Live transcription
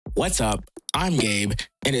What's up? I'm Gabe,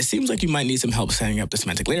 and it seems like you might need some help setting up the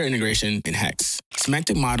semantic layer integration in Hex.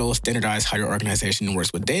 Semantic models standardize how your organization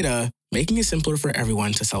works with data, making it simpler for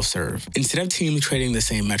everyone to self-serve. Instead of teams creating the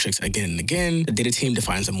same metrics again and again, the data team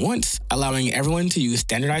defines them once, allowing everyone to use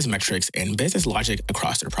standardized metrics and business logic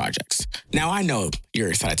across their projects. Now, I know you're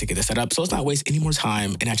excited to get this set up, so let's not waste any more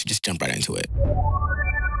time and actually just jump right into it.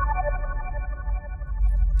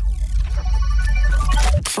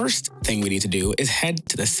 First thing we need to do is head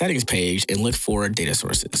to the settings page and look for data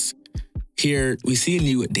sources. Here, we see a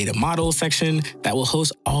new data model section that will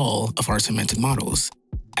host all of our semantic models.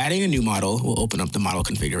 Adding a new model will open up the model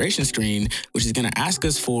configuration screen, which is going to ask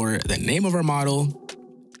us for the name of our model,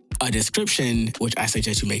 a description, which I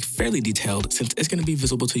suggest you make fairly detailed since it's going to be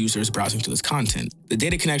visible to users browsing through this content, the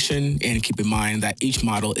data connection, and keep in mind that each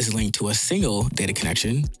model is linked to a single data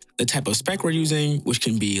connection, the type of spec we're using, which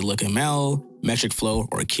can be LookML, metric flow,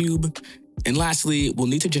 or cube. And lastly, we'll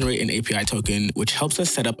need to generate an API token, which helps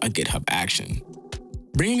us set up a GitHub action.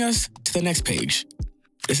 Bringing us to the next page.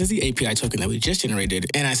 This is the API token that we just generated,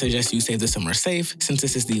 and I suggest you save this somewhere safe since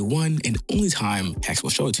this is the one and only time Hex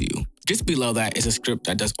will show it to you. Just below that is a script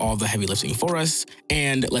that does all the heavy lifting for us,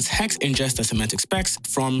 and lets Hex ingest the semantic specs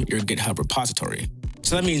from your GitHub repository.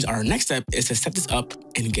 So that means our next step is to set this up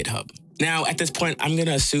in GitHub. Now, at this point, I'm going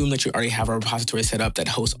to assume that you already have a repository set up that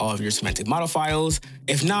hosts all of your semantic model files.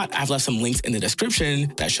 If not, I've left some links in the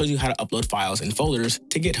description that shows you how to upload files and folders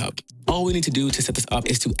to GitHub. All we need to do to set this up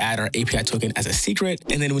is to add our API token as a secret,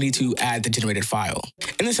 and then we need to add the generated file.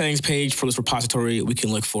 In the settings page for this repository, we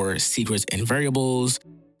can look for secrets and variables,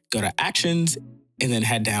 go to actions, and then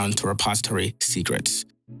head down to repository secrets.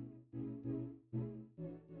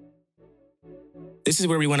 This is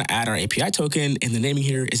where we want to add our API token, and the naming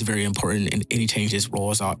here is very important, and any changes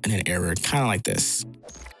rolls out in an error, kind of like this.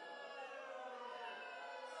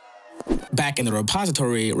 Back in the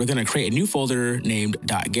repository, we're going to create a new folder named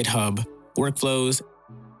 .github workflows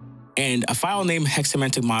and a file named Hex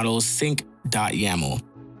Semantic Model Sync.yaml.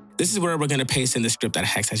 This is where we're going to paste in the script that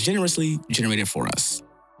Hex has generously generated for us.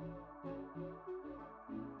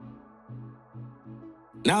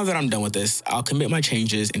 Now that I'm done with this, I'll commit my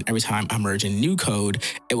changes, and every time I merge in new code,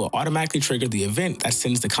 it will automatically trigger the event that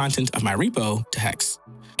sends the content of my repo to Hex.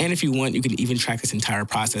 And if you want, you can even track this entire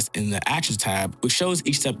process in the Actions tab, which shows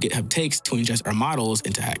each step GitHub takes to ingest our models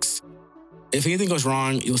into Hex. If anything goes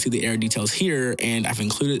wrong, you'll see the error details here, and I've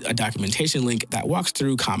included a documentation link that walks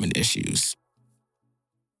through common issues.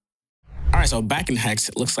 All right, so back in Hex,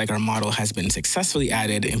 it looks like our model has been successfully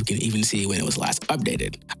added, and we can even see when it was last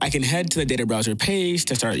updated. I can head to the data browser page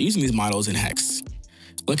to start using these models in Hex.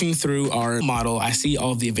 Looking through our model, I see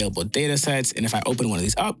all of the available data sets, and if I open one of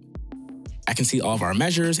these up, I can see all of our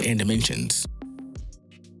measures and dimensions.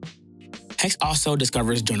 Hex also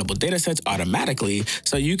discovers joinable data sets automatically,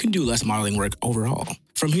 so you can do less modeling work overall.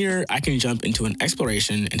 From here, I can jump into an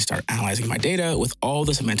exploration and start analyzing my data with all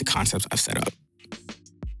the semantic concepts I've set up.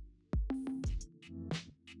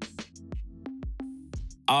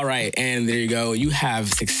 All right, and there you go. You have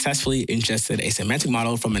successfully ingested a semantic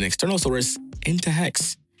model from an external source into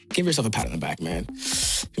Hex. Give yourself a pat on the back, man.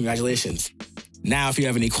 Congratulations. Now, if you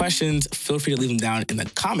have any questions, feel free to leave them down in the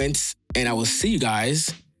comments, and I will see you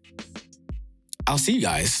guys. I'll see you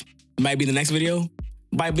guys. Might be the next video,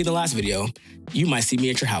 might be the last video. You might see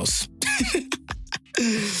me at your house.